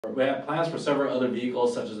We have plans for several other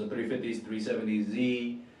vehicles such as the 350s,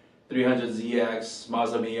 370Z, 300ZX,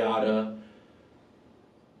 Mazda Miata,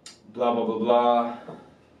 blah blah blah blah.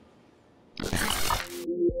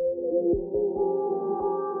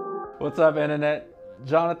 What's up, internet?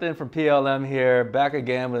 Jonathan from PLM here, back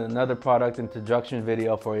again with another product introduction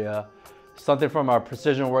video for you. Something from our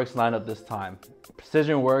Precision Works lineup this time.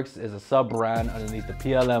 Precision Works is a sub-brand underneath the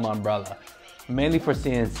PLM umbrella, mainly for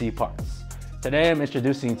CNC parts. Today I'm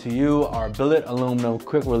introducing to you our billet aluminum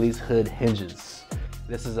quick release hood hinges.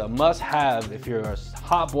 This is a must-have if you're a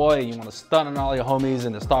hot boy and you want to stun on all your homies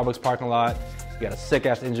in the Starbucks parking lot. You got a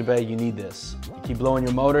sick-ass engine bay, you need this. You keep blowing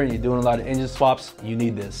your motor and you're doing a lot of engine swaps, you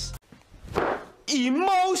need this.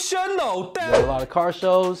 Emotional. You got a lot of car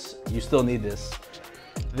shows, you still need this.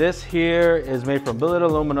 This here is made from billet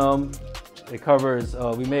aluminum. It covers,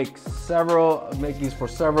 we make these for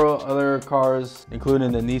several other cars,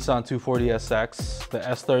 including the Nissan 240SX, the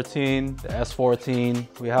S13, the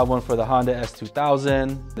S14. We have one for the Honda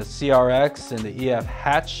S2000, the CRX, and the EF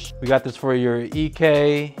hatch. We got this for your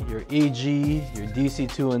EK, your EG, your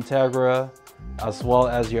DC2 Integra, as well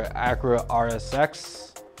as your Acura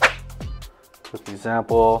RSX. Quick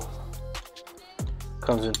example,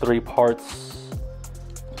 comes in 3 parts.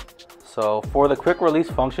 So for the quick release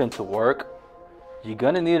function to work, you're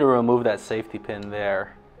gonna need to remove that safety pin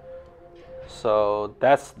there. So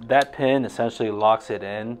that pin essentially locks it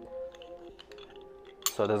in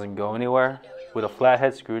so it doesn't go anywhere. With a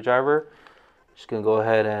flathead screwdriver, just gonna go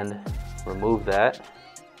ahead and remove that.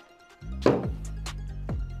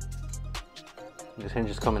 This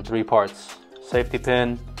hinges come in 3 parts. Safety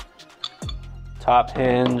pin, top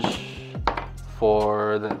hinge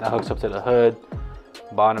for that hooks up to the hood,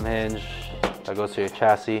 bottom hinge that goes to your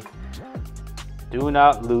chassis. Do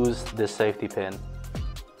not lose this safety pin.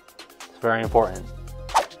 It's very important.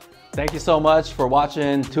 Thank you so much for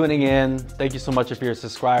watching, tuning in. Thank you so much if you're a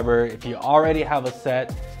subscriber. If you already have a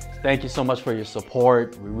set, thank you so much for your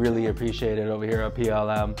support. We really appreciate it over here at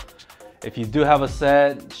PLM. If you do have a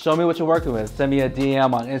set, show me what you're working with. Send me a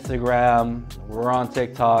DM on Instagram. We're on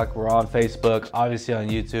TikTok, we're on Facebook, obviously on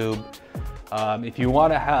YouTube. If you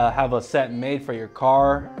want to have a set made for your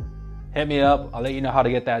car, hit me up. I'll let you know how to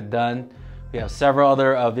get that done. We have several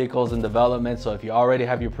other vehicles in development, so if you already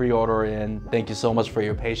have your pre-order in, thank you so much for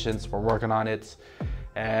your patience. We're working on it,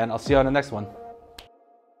 and I'll see you on the next one.